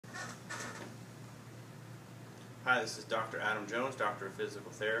Hi, this is Dr. Adam Jones, Doctor of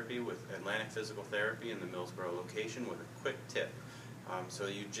Physical Therapy with Atlantic Physical Therapy in the Millsboro location with a quick tip. So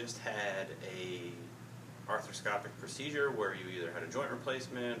you just had a arthroscopic procedure where you either had a joint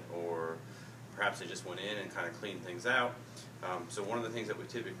replacement or perhaps they just went in and kind of cleaned things out. So one of the things that we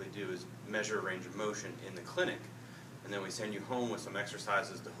typically do is measure range of motion in the clinic, and then we send you home with some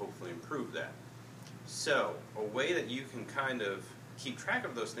exercises to hopefully improve that. So a way that you can kind of keep track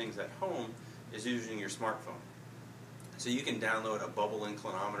of those things at home is using your smartphone. So you can download a bubble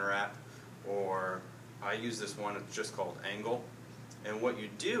inclinometer app, or I use this one, it's just called Angle. And what you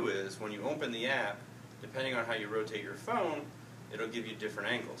do is when you open the app, depending on how you rotate your phone, it'll give you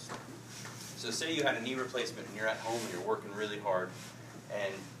different angles. So say you had a knee replacement and you're at home and you're working really hard,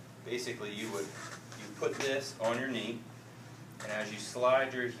 and basically you put this on your knee, and as you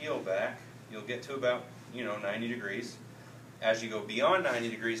slide your heel back, you'll get to about 90 degrees. As you go beyond 90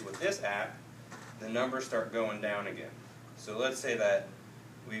 degrees with this app, the numbers start going down again. So let's say that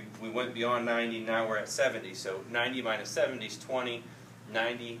we went beyond 90, now we're at 70. So 90 minus 70 is 20,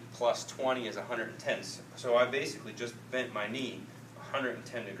 90 plus 20 is 110. So I basically just bent my knee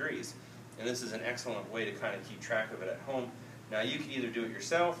 110 degrees. And this is an excellent way to kind of keep track of it at home. Now you can either do it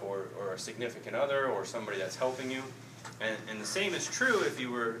yourself or a significant other or somebody that's helping you. And the same is true if you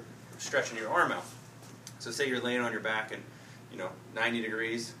were stretching your arm out. So say you're laying on your back and 90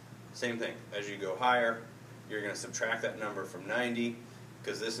 degrees, same thing. As you go higher, you're going to subtract that number from 90,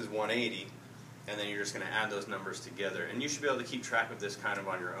 because this is 180, and then you're just going to add those numbers together. And you should be able to keep track of this kind of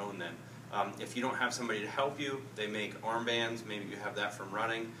on your own then. If you don't have somebody to help you, they make armbands. Maybe you have that from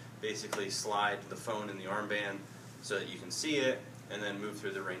running. Basically slide the phone in the armband so that you can see it, and then move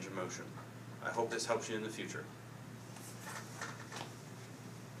through the range of motion. I hope this helps you in the future.